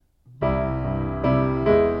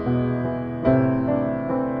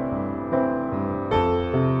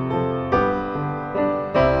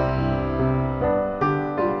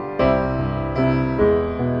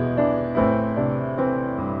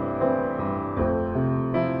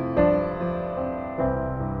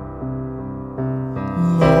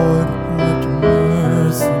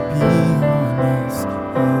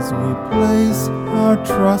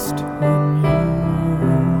trust in you.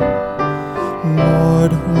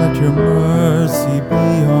 Lord, let your mercy be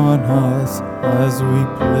on us as we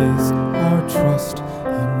place our trust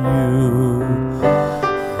in you.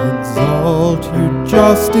 Exalt you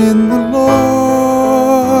just in the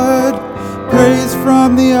Lord. Praise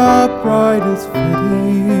from the upright is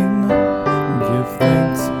fitting. Give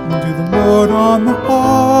thanks to the Lord on the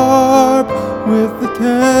harp. With the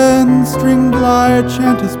 10-stringed lyre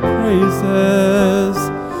chant his praises.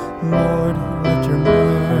 Lord, let your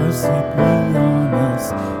mercy be on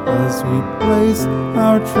us as we place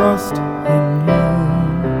our trust in you.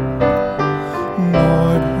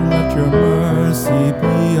 Lord, let your mercy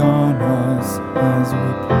be on us as we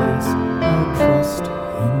place our trust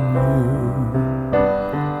in you.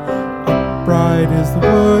 Upright is the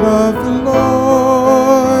word of the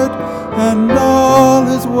Lord, and all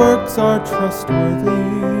his works are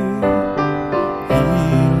trustworthy.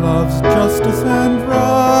 He loves justice and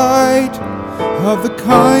right. Of the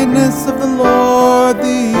kindness of the Lord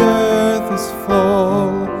the earth is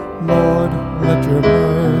full. Lord, let your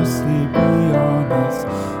mercy be on us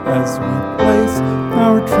as we place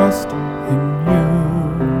our trust in you.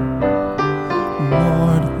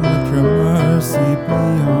 Lord, let your mercy be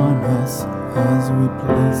on us as we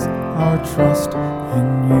place our trust in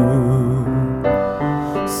you.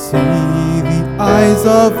 See, the eyes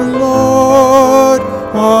of the Lord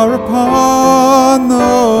are upon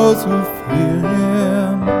those who fear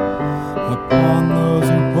him, upon those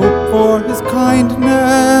who hope for his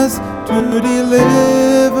kindness, to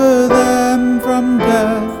deliver them from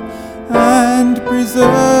death and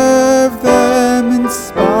preserve them in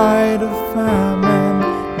spite of famine.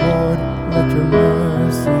 Lord, let your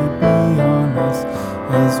mercy be on us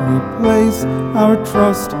as we place our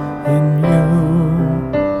trust in you.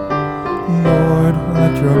 Lord,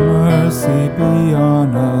 let your mercy be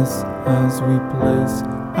on us as we place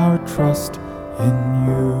our trust in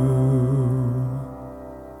you.